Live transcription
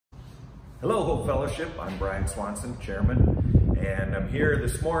Hello, Hope Fellowship. I'm Brian Swanson, Chairman, and I'm here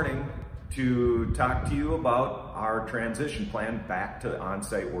this morning to talk to you about our transition plan back to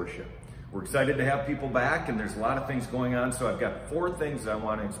on-site worship. We're excited to have people back, and there's a lot of things going on, so I've got 4 things I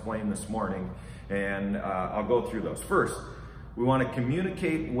want to explain this morning, and I'll go through those. First, we want to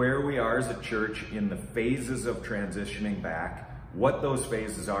communicate where we are as a church in the phases of transitioning back, what those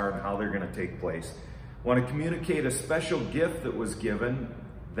phases are and how they're going to take place. I want to communicate a special gift that was given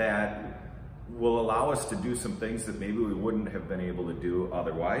that will allow us to do some things that maybe we wouldn't have been able to do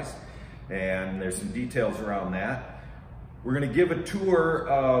otherwise. And there's some details around that. We're going to give a tour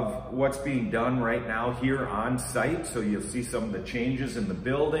of what's being done right now here on site. So you'll see some of the changes in the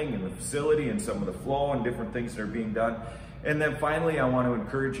building and the facility and some of the flow and different things that are being done. And then finally, I want to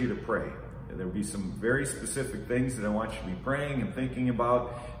encourage you to pray. There'll be some very specific things that I want you to be praying and thinking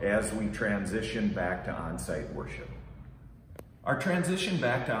about as we transition back to on-site worship. Our transition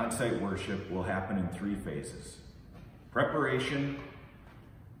back to on-site worship will happen in 3 phases. Preparation,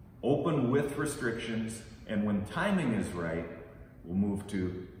 open with restrictions, and when timing is right, we'll move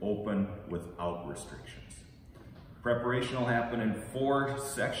to open without restrictions. Preparation will happen in 4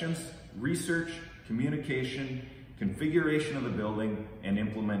 sections: research, communication, configuration of the building, and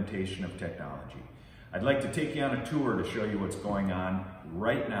implementation of technology. I'd like to take you on a tour to show you what's going on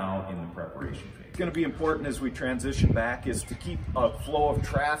right now in the preparation phase. It's going to be important as we transition back is to keep a flow of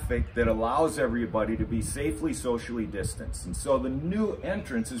traffic that allows everybody to be safely socially distanced. And so the new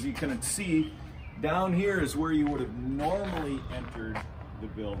entrance, as you can see, down here is where you would have normally entered the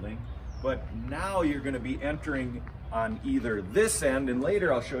building, but now you're going to be entering on either this end, and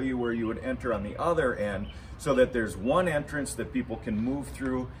later I'll show you where you would enter on the other end, so that there's one entrance that people can move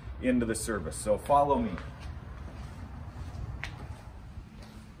through into the service. So follow me.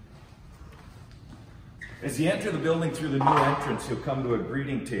 As you enter the building through the new entrance, you'll come to a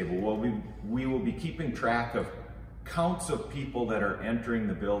greeting table. Well, we will be keeping track of counts of people that are entering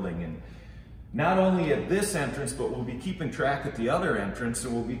the building, and not only at this entrance, but we'll be keeping track at the other entrance,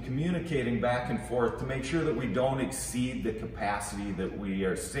 and we'll be communicating back and forth to make sure that we don't exceed the capacity that we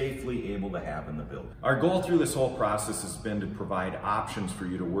are safely able to have in the building. Our goal through this whole process has been to provide options for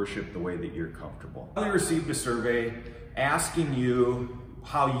you to worship the way that you're comfortable. We received a survey asking you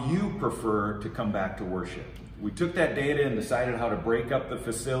how you prefer to come back to worship. We took that data and decided how to break up the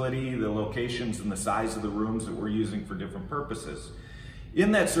facility, the locations, and the size of the rooms that we're using for different purposes.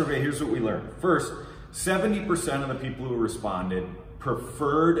 In that survey, here's what we learned. First, 70% of the people who responded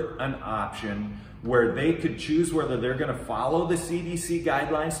preferred an option where they could choose whether they're going to follow the CDC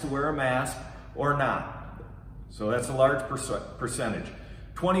guidelines to wear a mask or not. So that's a large percentage.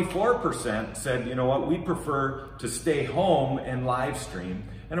 24% said, you know what, we prefer to stay home and live stream.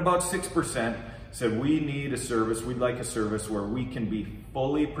 And about 6% said we need a service, we'd like a service where we can be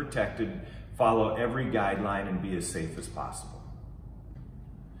fully protected, follow every guideline, and be as safe as possible.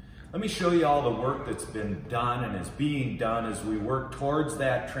 Let me show you all the work that's been done and is being done as we work towards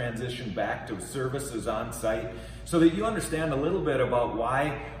that transition back to services on site, so that you understand a little bit about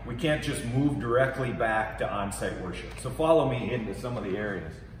why we can't just move directly back to on-site worship. So follow me into some of the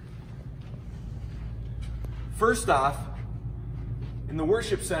areas. First off, in the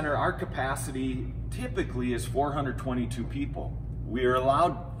worship center, our capacity typically is 422 people. We are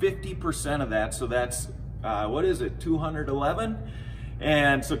allowed 50% of that, so that's, 211?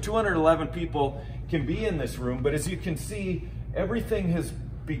 And so 211 people can be in this room, but as you can see, everything has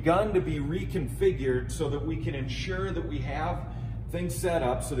begun to be reconfigured so that we can ensure that we have things set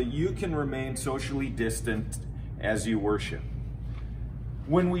up so that you can remain socially distant as you worship.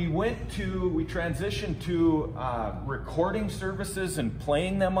 When we transitioned to recording services and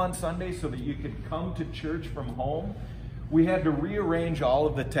playing them on Sunday so that you could come to church from home, we had to rearrange all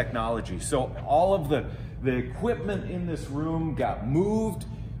of the technology. So all of the equipment in this room got moved,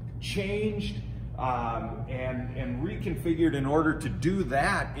 changed, and reconfigured in order to do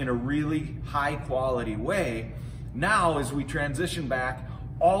that in a really high quality way. Now, as we transition back,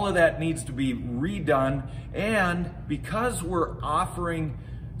 all of that needs to be redone, and because we're offering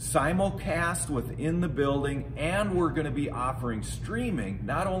simulcast within the building and we're going to be offering streaming,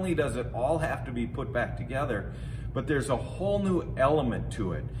 not only does it all have to be put back together, but there's a whole new element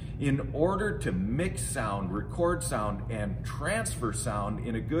to it. In order to mix sound, record sound, and transfer sound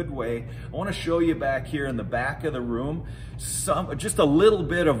in a good way, I want to show you back here in the back of the room just a little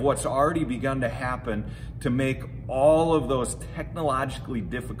bit of what's already begun to happen to make all of those technologically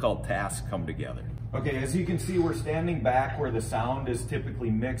difficult tasks come together. Okay, as you can see, we're standing back where the sound is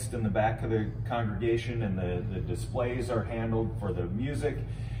typically mixed in the back of the congregation, and the displays are handled for the music.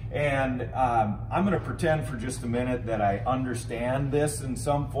 And I'm going to pretend for just a minute that I understand this in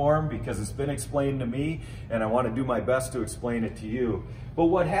some form because it's been explained to me, and I want to do my best to explain it to you. But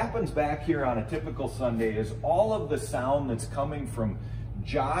what happens back here on a typical Sunday is all of the sound that's coming from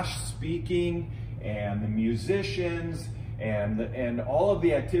Josh speaking and the musicians and all of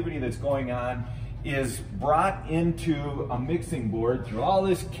the activity that's going on is brought into a mixing board through all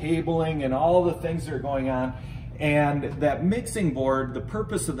this cabling and all the things that are going on. And that mixing board, the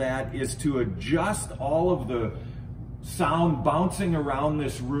purpose of that is to adjust all of the sound bouncing around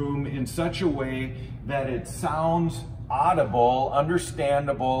this room in such a way that it sounds audible,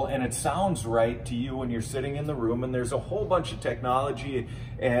 understandable, and it sounds right to you when you're sitting in the room. And there's a whole bunch of technology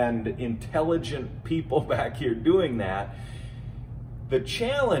and intelligent people back here doing that. The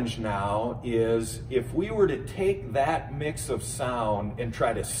challenge now is if we were to take that mix of sound and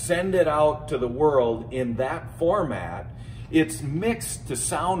try to send it out to the world in that format, it's mixed to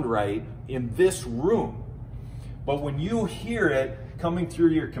sound right in this room. But when you hear it coming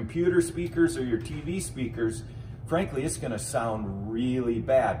through your computer speakers or your TV speakers, frankly, it's going to sound really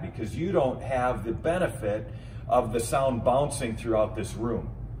bad because you don't have the benefit of the sound bouncing throughout this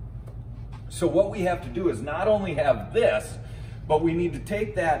room. So what we have to do is not only have this, but we need to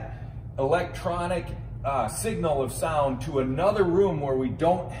take that electronic signal of sound to another room where we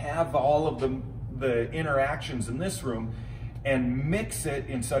don't have all of the interactions in this room and mix it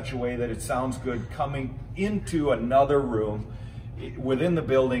in such a way that it sounds good coming into another room within the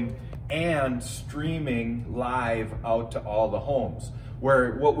building and streaming live out to all the homes.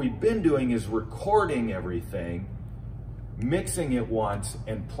 Where what we've been doing is recording everything, mixing it once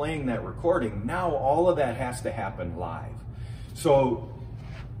and playing that recording. Now all of that has to happen live. So,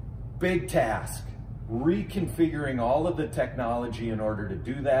 big task, reconfiguring all of the technology in order to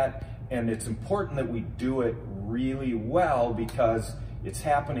do that. And it's important that we do it really well because it's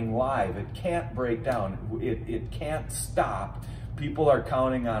happening live. It can't break down. It can't stop. People are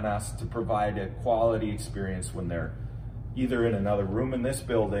counting on us to provide a quality experience when they're either in another room in this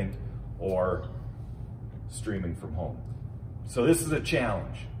building or streaming from home. So this is a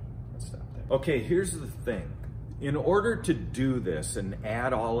challenge. Let's stop there. Okay, here's the thing. In order to do this and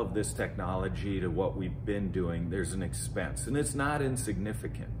add all of this technology to what we've been doing, there's an expense, and it's not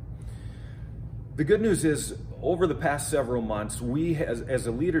insignificant. The good news is, over the past several months, we as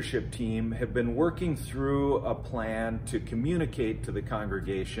a leadership team have been working through a plan to communicate to the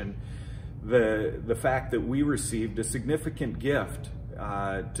congregation the fact that we received a significant gift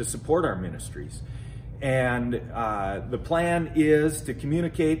to support our ministries. And the plan is to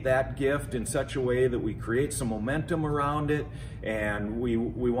communicate that gift in such a way that we create some momentum around it, and we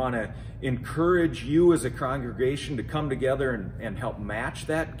want to encourage you as a congregation to come together and help match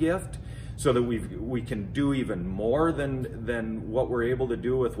that gift so that we can do even more than what we're able to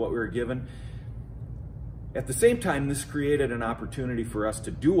do with what we were given. At the same time, this created an opportunity for us to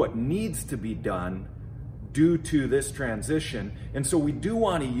do what needs to be done due to this transition. And so we do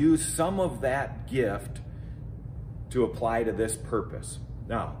want to use some of that gift to apply to this purpose.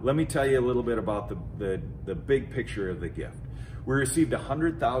 Now, let me tell you a little bit about the big picture of the gift. We received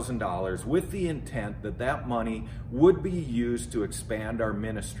 $100,000 with the intent that that money would be used to expand our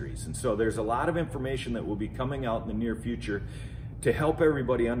ministries. And so there's a lot of information that will be coming out in the near future to help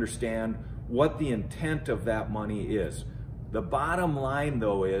everybody understand what the intent of that money is. The bottom line,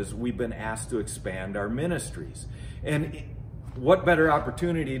 though, is we've been asked to expand our ministries. And what better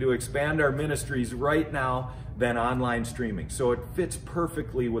opportunity to expand our ministries right now than online streaming? So it fits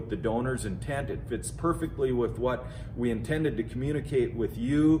perfectly with the donor's intent. It fits perfectly with what we intended to communicate with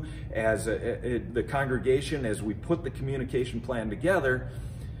you as the congregation as we put the communication plan together.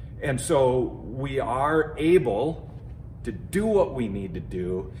 And so we are able to do what we need to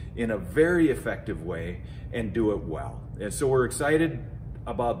do in a very effective way and do it well. And so we're excited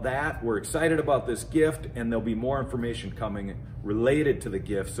about that. We're excited about this gift, and there'll be more information coming related to the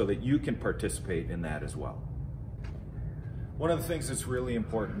gift so that you can participate in that as well. One of the things that's really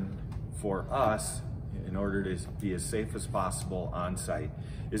important for us in order to be as safe as possible on site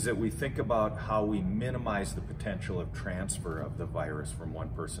is that we think about how we minimize the potential of transfer of the virus from one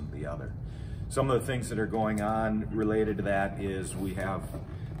person to the other. Some of the things that are going on related to that is we have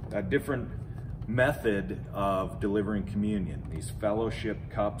a different method of delivering communion. These fellowship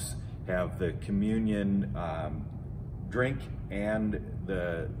cups have the communion drink and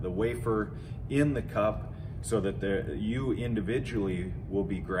the wafer in the cup so that you individually will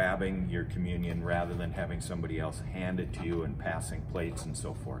be grabbing your communion rather than having somebody else hand it to you and passing plates and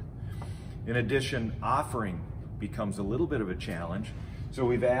so forth. In addition, offering becomes a little bit of a challenge So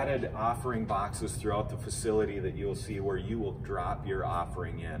we've added offering boxes throughout the facility that you'll see where you will drop your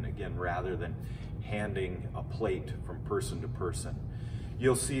offering in, again, rather than handing a plate from person to person.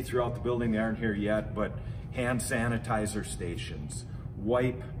 You'll see throughout the building, they aren't here yet, but hand sanitizer stations,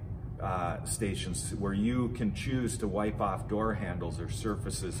 wipe stations where you can choose to wipe off door handles or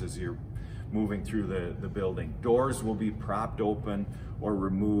surfaces as you're moving through the building. Doors will be propped open or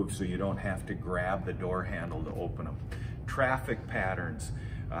removed so you don't have to grab the door handle to open them. Traffic patterns.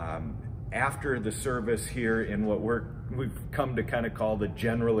 After the service here in what we've come to kind of call the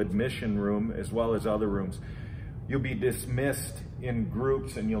general admission room, as well as other rooms, you'll be dismissed in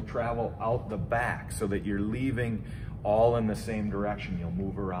groups and you'll travel out the back so that you're leaving all in the same direction. You'll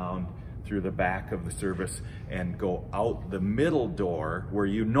move around through the back of the service and go out the middle door where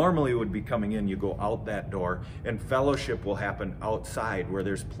you normally would be coming in. You go out that door, and fellowship will happen outside where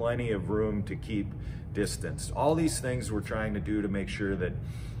there's plenty of room to keep distance. All these things we're trying to do to make sure that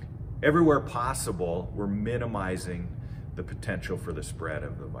everywhere possible, we're minimizing the potential for the spread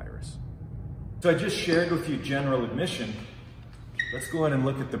of the virus. So I just shared with you general admission. Let's go in and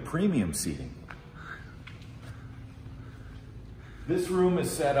look at the premium seating. This room is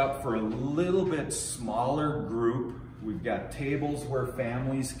set up for a little bit smaller group. We've got tables where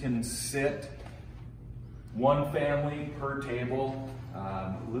families can sit, one family per table.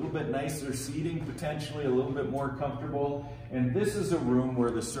 A little bit nicer seating, potentially a little bit more comfortable. And this is a room where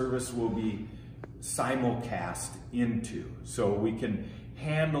the service will be simulcast into. So we can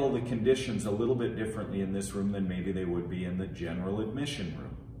handle the conditions a little bit differently in this room than maybe they would be in the general admission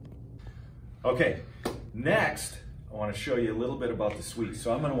room. Okay, next, I want to show you a little bit about the suite.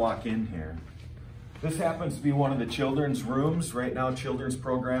 So I'm going to walk in here. This happens to be one of the children's rooms. Right now, children's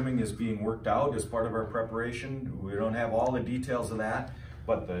programming is being worked out as part of our preparation. We don't have all the details of that,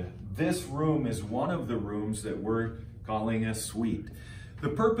 but this room is one of the rooms that we're calling a suite. The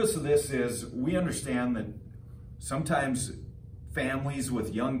purpose of this is we understand that sometimes families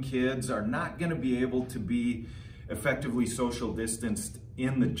with young kids are not going to be able to be effectively social distanced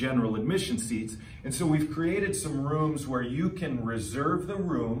in the general admission seats. And so we've created some rooms where you can reserve the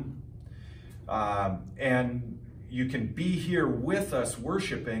room and you can be here with us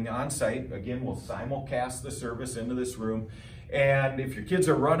worshiping on site. Again, we'll simulcast the service into this room. And if your kids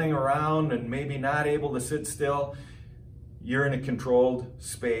are running around and maybe not able to sit still, you're in a controlled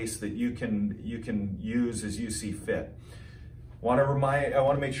space that you can use as you see fit. I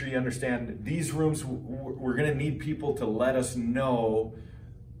want to make sure you understand these rooms, we're going to need people to let us know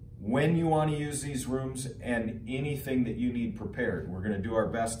when you want to use these rooms and anything that you need prepared. We're going to do our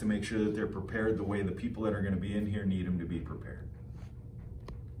best to make sure that they're prepared the way the people that are going to be in here need them to be prepared.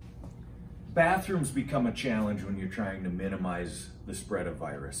 Bathrooms become a challenge when you're trying to minimize the spread of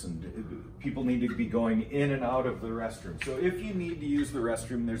virus, and people need to be going in and out of the restroom. So if you need to use the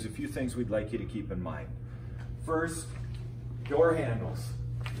restroom, there's a few things we'd like you to keep in mind. First, door handles.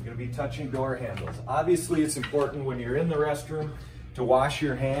 You're going to be touching door handles. Obviously, it's important when you're in the restroom to wash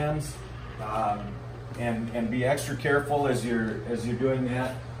your hands and be extra careful as you're doing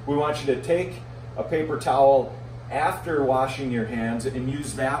that. We want you to take a paper towel after washing your hands and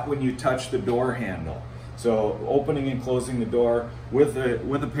use that when you touch the door handle. So opening and closing the door with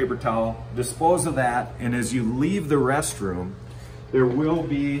a paper towel, dispose of that, and as you leave the restroom, there will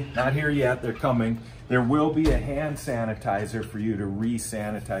be, not here yet, they're coming, there will be a hand sanitizer for you to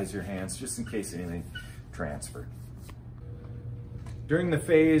re-sanitize your hands just in case anything transferred. During the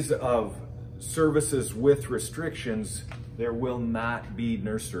phase of services with restrictions, there will not be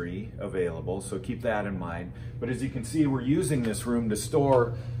nursery available, so keep that in mind. But as you can see, we're using this room to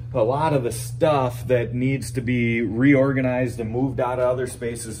store a lot of the stuff that needs to be reorganized and moved out of other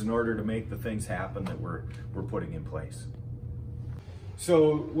spaces in order to make the things happen that we're putting in place.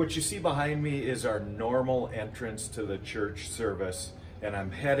 So what you see behind me is our normal entrance to the church service, and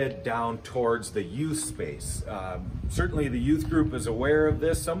I'm headed down towards the youth space. Certainly the youth group is aware of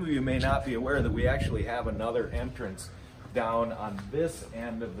this. Some of you may not be aware that we actually have another entrance down on this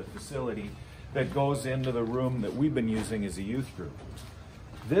end of the facility that goes into the room that we've been using as a youth group.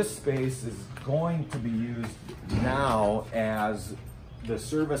 This space is going to be used now as the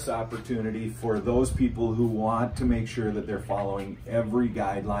service opportunity for those people who want to make sure that they're following every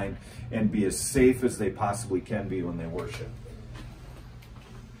guideline and be as safe as they possibly can be when they worship.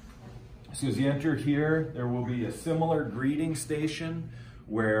 So as you enter here, there will be a similar greeting station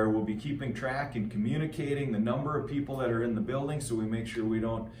where we'll be keeping track and communicating the number of people that are in the building so we make sure we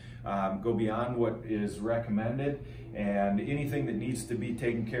don't go beyond what is recommended, and anything that needs to be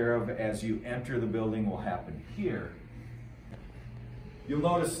taken care of as you enter the building will happen here. You'll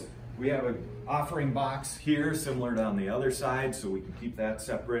notice We have an offering box here, similar to on the other side, so we can keep that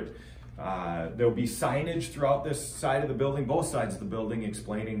separate. There'll be signage throughout this side of the building, both sides of the building,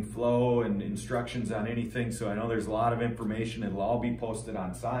 explaining flow and instructions on anything. So I know there's a lot of information. It'll all be posted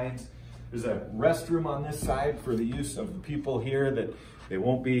on signs. There's a restroom on this side for the use of the people here, that they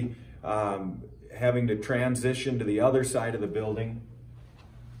won't be having to transition to the other side of the building.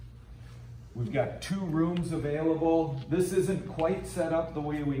 We've got 2 rooms available. This isn't quite set up the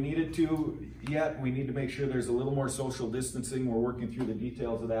way we need it to yet. We need to make sure there's a little more social distancing. We're working through the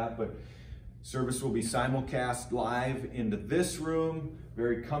details of that, but service will be simulcast live into this room,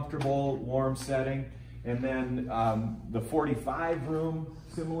 very comfortable, warm setting. And then the 45 room,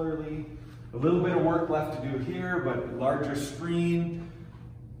 similarly, a little bit of work left to do here, but larger screen,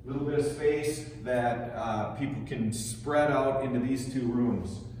 a little bit of space that people can spread out into these 2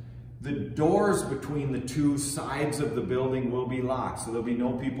 rooms. The doors between the 2 sides of the building will be locked, so there'll be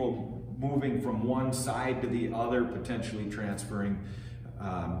no people moving from one side to the other, potentially transferring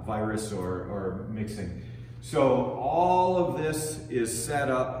virus or mixing. So all of this is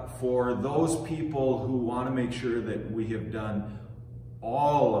set up for those people who want to make sure that we have done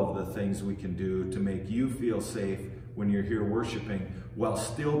all of the things we can do to make you feel safe when you're here worshiping while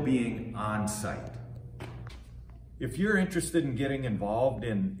still being on site. If you're interested in getting involved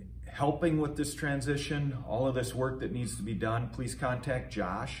in helping with this transition, all of this work that needs to be done, please contact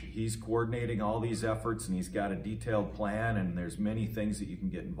Josh. He's coordinating all these efforts, and he's got a detailed plan, and there's many things that you can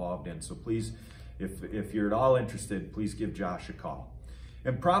get involved in. So please, if you're at all interested, please give Josh a call.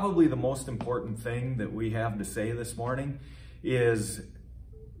 And probably the most important thing that we have to say this morning is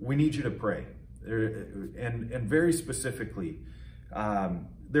we need you to pray. And very specifically,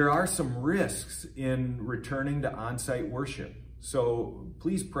 there are some risks in returning to on-site worship. So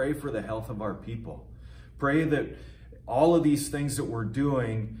please pray for the health of our people. Pray that all of these things that we're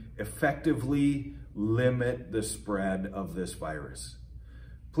doing effectively limit the spread of this virus.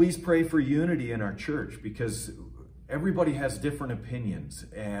 Please pray for unity in our church, because everybody has different opinions,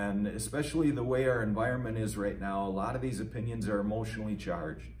 and especially the way our environment is right now, a lot of these opinions are emotionally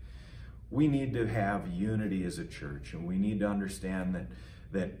charged. We need to have unity as a church, and we need to understand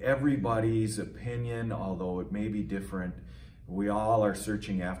that everybody's opinion, although it may be different, we all are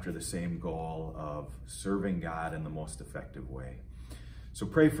searching after the same goal of serving God in the most effective way. So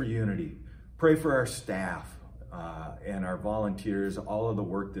pray for unity. Pray for our staff and our volunteers, all of the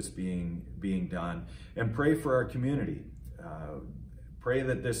work that's being done, and pray for our community. Pray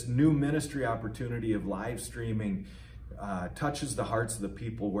that this new ministry opportunity of live streaming touches the hearts of the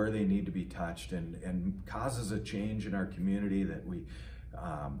people where they need to be touched, and causes a change in our community, that we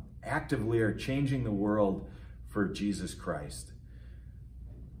actively are changing the world for Jesus Christ.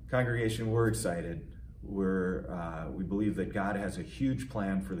 Congregation, we're excited. We believe that God has a huge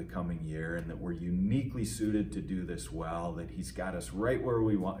plan for the coming year, and that we're uniquely suited to do this well, that He's got us right where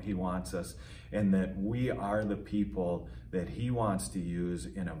He wants us, and that we are the people that He wants to use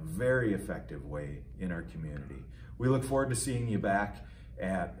in a very effective way in our community. We look forward to seeing you back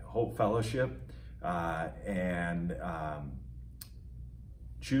at Hope Fellowship, and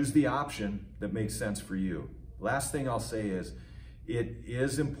choose the option that makes sense for you. Last thing I'll say is, it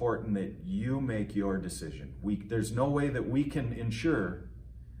is important that you make your decision. There's no way that we can ensure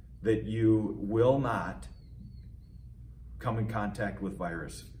that you will not come in contact with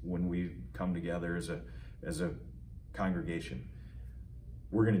virus when we come together as a congregation.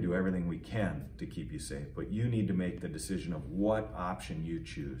 We're going to do everything we can to keep you safe, but you need to make the decision of what option you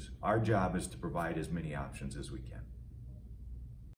choose. Our job is to provide as many options as we can.